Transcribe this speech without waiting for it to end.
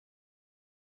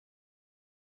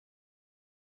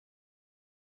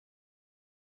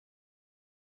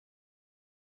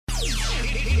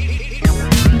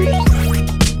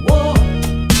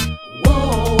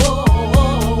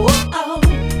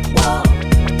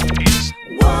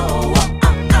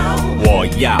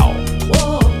要。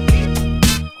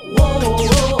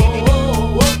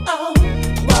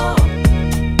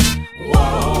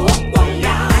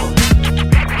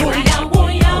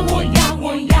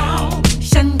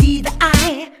上帝的爱，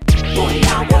我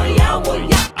要，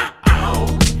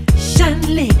山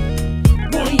林，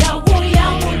我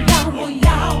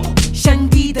要，上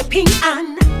帝的平安，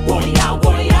我要，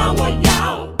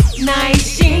耐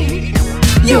心。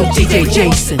Yo, DJ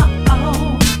Jason,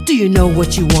 do you know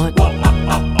what you want?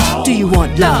 Do you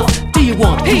want love? Do you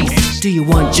want peace? Do you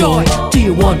want joy? Do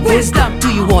you want wisdom? Do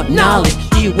you want knowledge?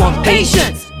 Do you want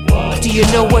patience? Do you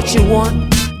know what you want?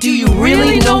 Do you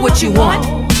really know what you want?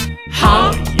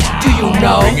 Huh? Do you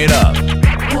know? Bring it up.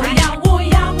 我要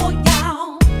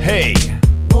Hey.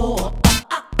 我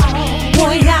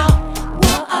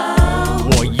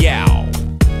要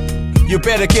You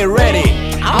better get ready.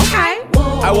 Okay.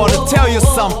 I want to tell you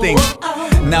something.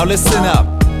 Now listen up.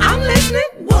 I'm listening.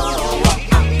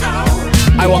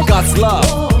 I want God's love.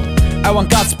 I want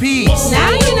God's peace. Now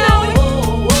you know it.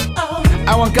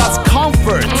 I want God's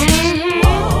comfort.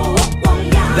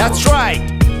 That's right.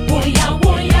 我要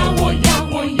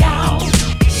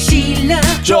喜乐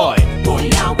Joy. 我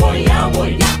要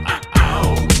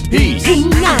Peace. 平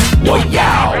安我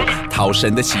要讨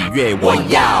神的喜悦，我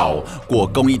要过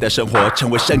公义的生活，成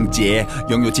为圣洁，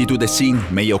拥有基督的心，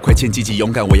没有亏欠，积极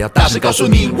勇敢。我要大声告诉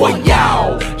你，我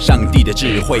要上帝的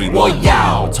智慧，我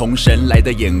要从神来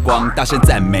的眼光，大声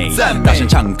赞美，大声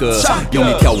唱歌，用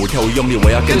力跳舞，用力。我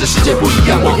要跟着世界不一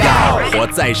样，我要活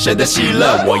在神的喜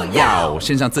乐，我要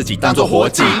献上自己当作活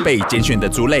祭，被拣选的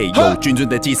族类，有君尊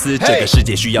的祭司。这个世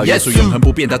界需要耶稣永恒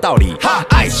不变的道理。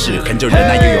爱是恒久忍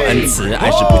耐，又有恩慈，爱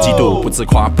是不嫉妒，不自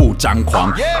夸，不张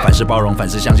狂，凡事包容，凡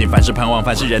事相信，凡事盼望，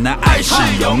凡事忍耐，爱是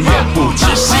永远不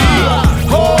止息。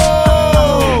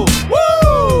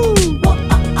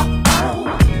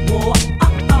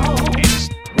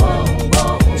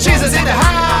Jesus in the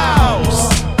house.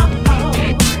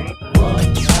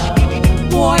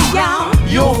 我要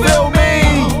You feel me?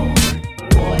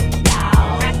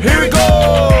 Here we go.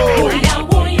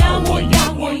 我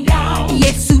要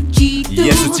耶稣基督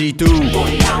耶稣基督。我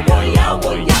要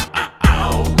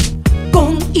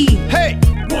公义 Hey.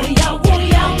 我要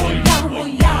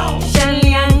善良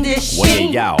的心我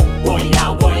也要。我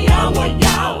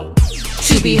要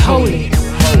To be holy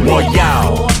我要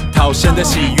讨神的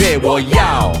喜悦，我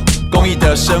要公义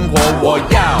的生活，我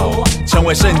要成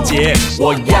为圣洁，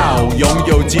我要拥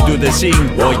有基督的心，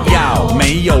我要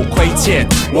没有亏欠，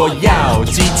我要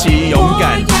极其勇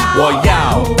敢，我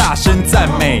要大声赞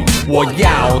美，我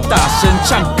要大声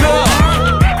唱歌。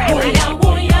我要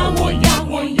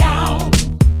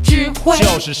智慧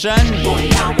就是神，我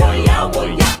要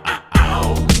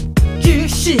知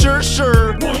识知识，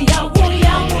我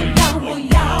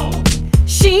要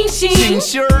信心信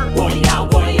心儿，我要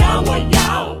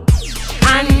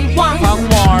盼望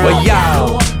我要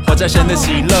活在神的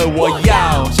喜乐，我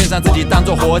要献上自己当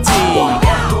作活祭。我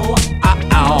要。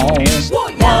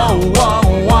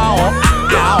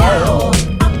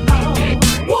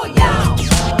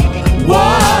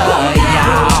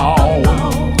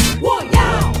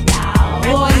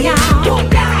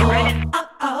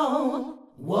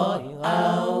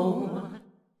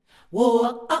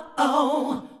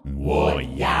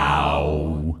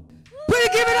 Please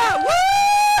give it up!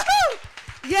 Woo!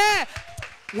 Yeah,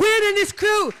 we're in this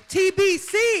crew,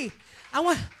 TBC.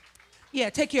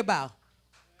 Take your bow.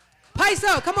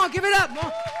 Paiso, come on, give it up.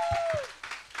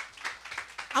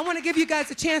 I want to give you guys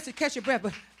a chance to catch your breath,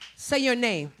 but say your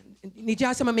name. 你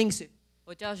叫什么名字？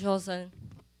我叫修生。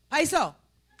Paiso.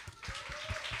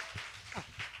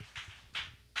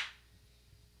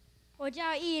 我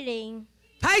叫艺林。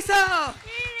Paiso.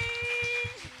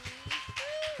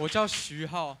 我叫徐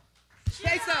浩。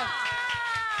 Paiso.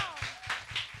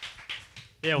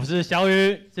 我是小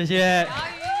雨，谢谢。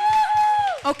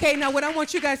 Okay, now what I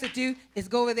want you guys to do is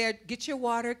go over there, get your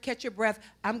water, catch your breath.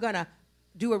 I'm going to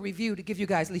do a review to give you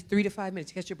guys at least 3 to 5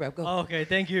 minutes to catch your breath. Go. Okay,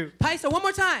 thank you. Paiso, one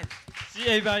more time. See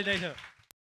everybody later.